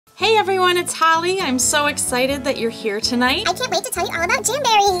Hey everyone, it's Holly. I'm so excited that you're here tonight. I can't wait to tell you all about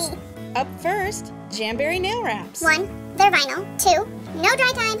Jamberry. Up first, Jamberry nail wraps. 1, they're vinyl. 2, no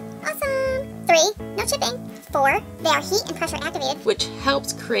dry time. Awesome. 3, no chipping. 4, they are heat and pressure activated, which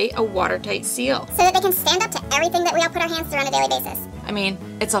helps create a watertight seal. so that they can stand up to everything that we all put our hands through on a daily basis. I mean,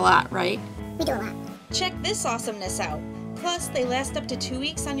 it's a lot, right? We do a lot. Check this awesomeness out. Plus, they last up to 2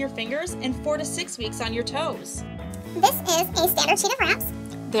 weeks on your fingers and 4 to 6 weeks on your toes. This is a standard sheet of wraps.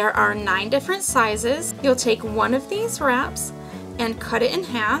 There are 9 different sizes. You'll take one of these wraps and cut it in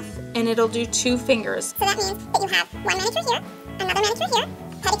half, and it'll do 2 fingers. So that means that you have one manicure here, another manicure here,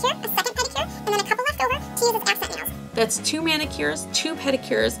 pedicure, a second pedicure, and then a couple left over to use as accent nails. That's 2 manicures, 2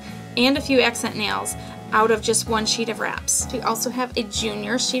 pedicures, and a few accent nails out of just one sheet of wraps. We also have a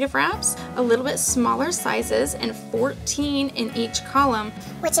junior sheet of wraps, a little bit smaller sizes, and 14 in each column.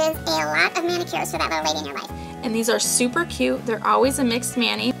 Which is a lot of manicures for that little lady in your life. And these are super cute. They're always a mixed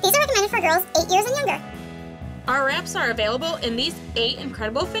mani. These are recommended for girls 8 years and younger. Our wraps are available in these 8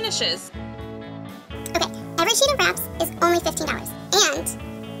 incredible finishes. Okay, every sheet of wraps is only $15.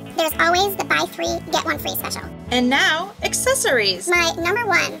 And there's always the buy 3, get 1 free special. And now, accessories. My number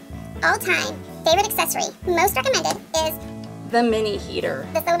 1 all-time favorite accessory, most recommended, is The mini heater.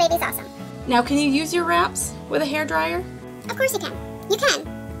 this little baby's awesome. Now, can you use your wraps with a hairdryer? Of course you can. You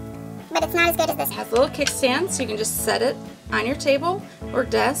can. But it's not as good as this. It has a little kickstand, so you can just set it on your table or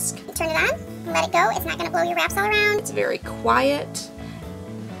desk. You turn it on, let it go. It's not going to blow your wraps all around. It's very quiet.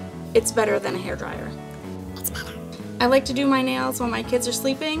 It's better than a hairdryer. It's better. I like to do my nails when my kids are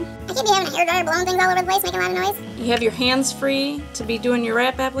sleeping. I can't be having a hairdryer blowing things all over the place, making a lot of noise. You have your hands free to be doing your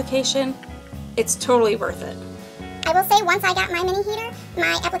wrap application. It's totally worth it. I will say, once I got my mini heater,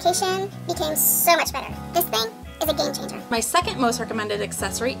 my application became so much better. This thing is a game changer. My second most recommended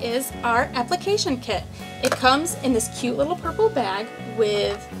accessory is our application kit. It comes in this cute little purple bag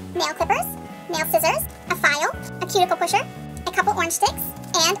with Nail clippers, nail scissors, a file, a cuticle pusher, a couple orange sticks,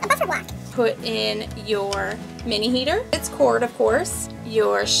 and a buffer block. put in your mini heater, its cord of course,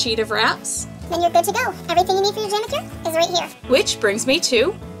 your sheet of wraps, Then you're good to go. Everything you need for your manicure is right here. which brings me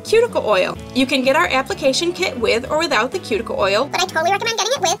to cuticle oil. You can get our application kit with or without the cuticle oil But I totally recommend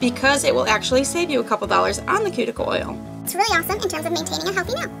getting it with. because it will actually save you a couple dollars on the cuticle oil. It's really awesome in terms of maintaining a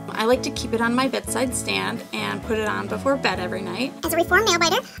healthy nail. I like to keep it on my bedside stand and put it on before bed every night. As a reformed nail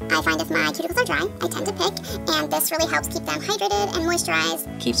biter, I find if my cuticles are dry, I tend to pick, and this really helps keep them hydrated and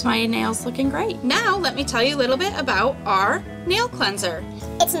moisturized. Keeps my nails looking great. Now let me tell you a little bit about our nail cleanser.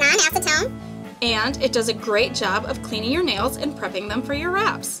 It's non-acetone. And it does a great job of cleaning your nails and prepping them for your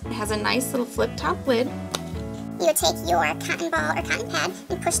wraps. It has a nice little flip top lid. You would take your cotton ball or cotton pad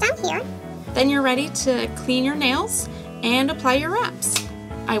and push down here. Then you're ready to clean your nails and apply your wraps.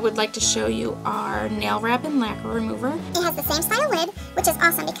 I would like to show you our nail wrap and lacquer remover. It has the same style lid, which is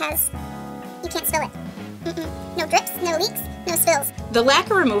awesome because you can't spill it. No drips, no leaks, no spills. The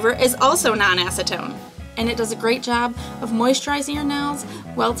lacquer remover is also non-acetone, and it does a great job of moisturizing your nails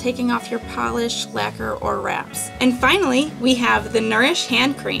while taking off your polish, lacquer, or wraps. And finally, we have the Nourish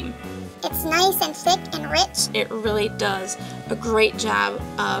Hand Cream. It's nice and thick and rich. It really does a great job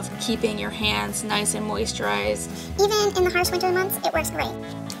of keeping your hands nice and moisturized. Even in the harsh winter months, it works great.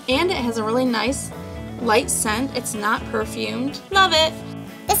 And it has a really nice light scent. It's not perfumed. Love it!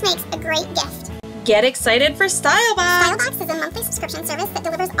 This makes a great gift. Get excited for StyleBox! StyleBox is a monthly subscription service that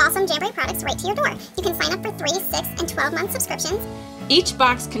delivers awesome Jamberry products right to your door. You can sign up for 3, 6, and 12-month subscriptions. Each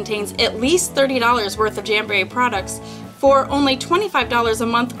box contains at least $30 worth of Jamberry products for only $25 a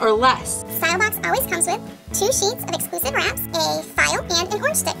month or less. StyleBox always comes with 2 sheets of exclusive wraps, a file, and an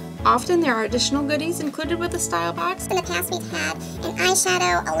orange stick. Often there are additional goodies included with the StyleBox. In the past, we've had an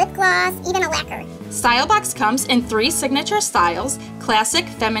eyeshadow, a lip gloss, even a lacquer. StyleBox comes in 3 signature styles: classic,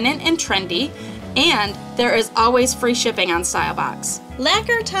 feminine, and trendy. And there is always free shipping on StyleBox.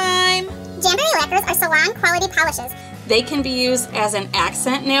 Lacquer time! Jamberry lacquers are salon quality polishes. They can be used as an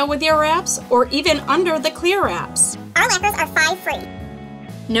accent nail with your wraps or even under the clear wraps. Our lacquers are 5 free.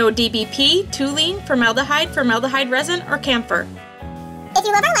 No DBP, toluene, formaldehyde resin, or camphor. If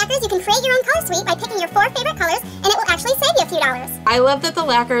you love our lacquers, you can create your own color suite by picking your 4 favorite colors, and it will actually save you a few dollars. I love that the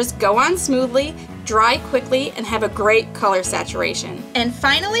lacquers go on smoothly, dry quickly, and have a great color saturation. And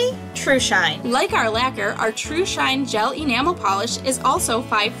finally, True Shine. Like our lacquer, our True Shine gel enamel polish is also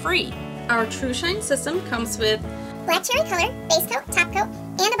 5 free. Our True Shine system comes with Black cherry color, base coat, top coat,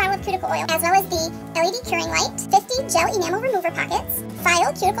 and a bottle of cuticle oil, as well as the LED curing light, 50 gel enamel remover pockets,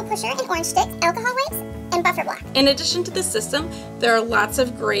 file, cuticle pusher, and orange sticks, alcohol wipes, and and buffer block. In addition to the system, there are lots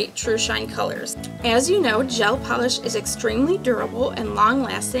of great True Shine colors. As you know, gel polish is extremely durable and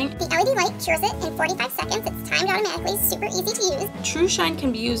long-lasting. The LED light cures it in 45 seconds. It's timed automatically, super easy to use. True Shine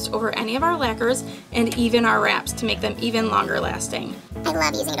can be used over any of our lacquers and even our wraps to make them even longer lasting. I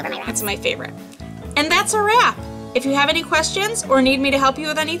love using it over my wraps. That's my favorite. And that's a wrap. If you have any questions or need me to help you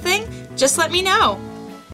with anything, just let me know.